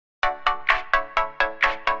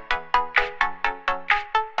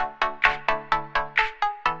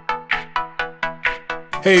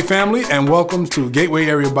Hey family, and welcome to Gateway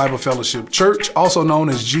Area Bible Fellowship Church, also known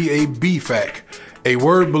as GABFAC, a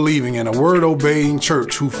word-believing and a word-obeying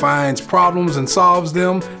church who finds problems and solves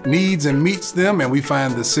them, needs and meets them, and we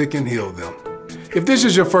find the sick and heal them. If this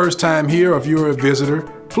is your first time here or if you're a visitor,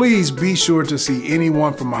 please be sure to see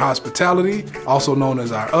anyone from our hospitality, also known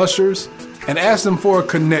as our ushers, and ask them for a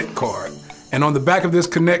Connect card. And on the back of this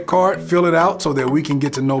Connect card, fill it out so that we can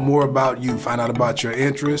get to know more about you, find out about your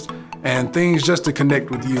interests, and things just to connect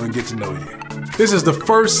with you and get to know you. This is the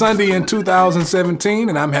first Sunday in 2017,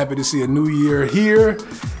 and I'm happy to see a new year here.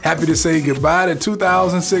 Happy to say goodbye to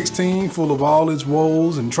 2016, full of all its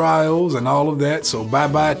woes and trials and all of that. So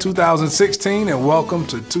bye-bye 2016 and welcome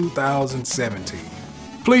to 2017.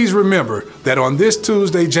 Please remember that on this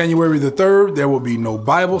Tuesday, January the 3rd, there will be no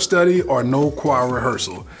Bible study or no choir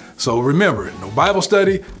rehearsal. So remember, no Bible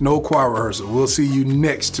study, no choir rehearsal. We'll see you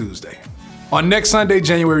next Tuesday. On next Sunday,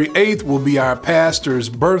 January 8th, will be our pastor's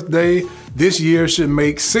birthday. This year should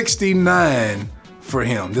make 69 for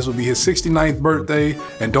him. This will be his 69th birthday.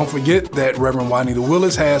 And don't forget that Reverend Juanita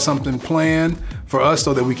Willis has something planned for us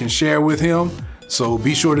so that we can share with him. So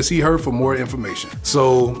be sure to see her for more information.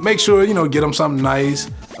 So make sure, get him something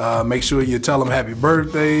nice. Make sure you tell him happy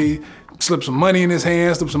birthday. Slip some money in his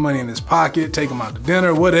hand, slip some money in his pocket, take him out to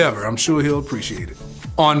dinner, whatever. I'm sure he'll appreciate it.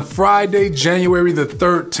 On Friday, January the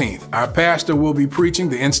 13th, our pastor will be preaching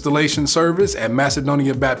the installation service at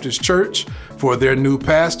Macedonia Baptist Church for their new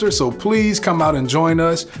pastor. So please come out and join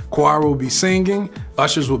us. Choir will be singing,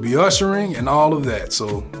 ushers will be ushering, and all of that.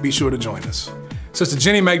 So be sure to join us. Sister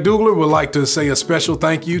Jenny McDougall would like to say a special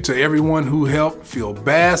thank you to everyone who helped fill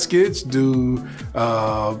baskets, do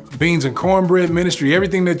beans and cornbread ministry,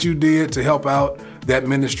 everything that you did to help out that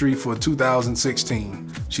ministry for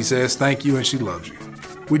 2016. She says thank you and she loves you.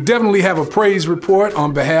 We definitely have a praise report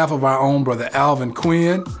on behalf of our own brother Alvin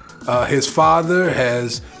Quinn. His father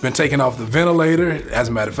has been taken off the ventilator. As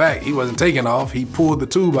a matter of fact, he wasn't taken off, he pulled the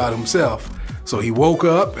tube out himself. So he woke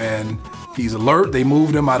up and he's alert. They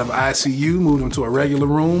moved him out of ICU, moved him to a regular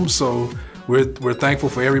room. So we're thankful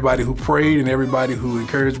for everybody who prayed and everybody who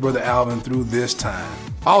encouraged Brother Alvin through this time.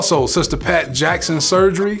 Also, Sister Pat Jackson's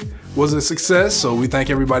surgery was a success. So we thank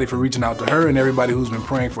everybody for reaching out to her and everybody who's been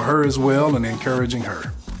praying for her as well and encouraging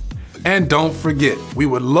her. And don't forget, we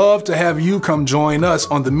would love to have you come join us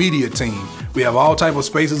on the media team. We have all type of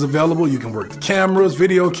spaces available. You can work the cameras,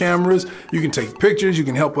 video cameras, you can take pictures, you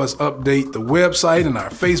can help us update the website and our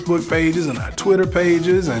Facebook pages and our Twitter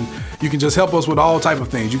pages, and you can just help us with all type of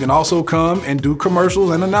things. You can also come and do commercials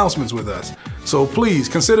and announcements with us. So please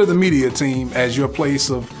consider the media team as your place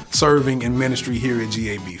of serving in ministry here at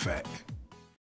GABFAC.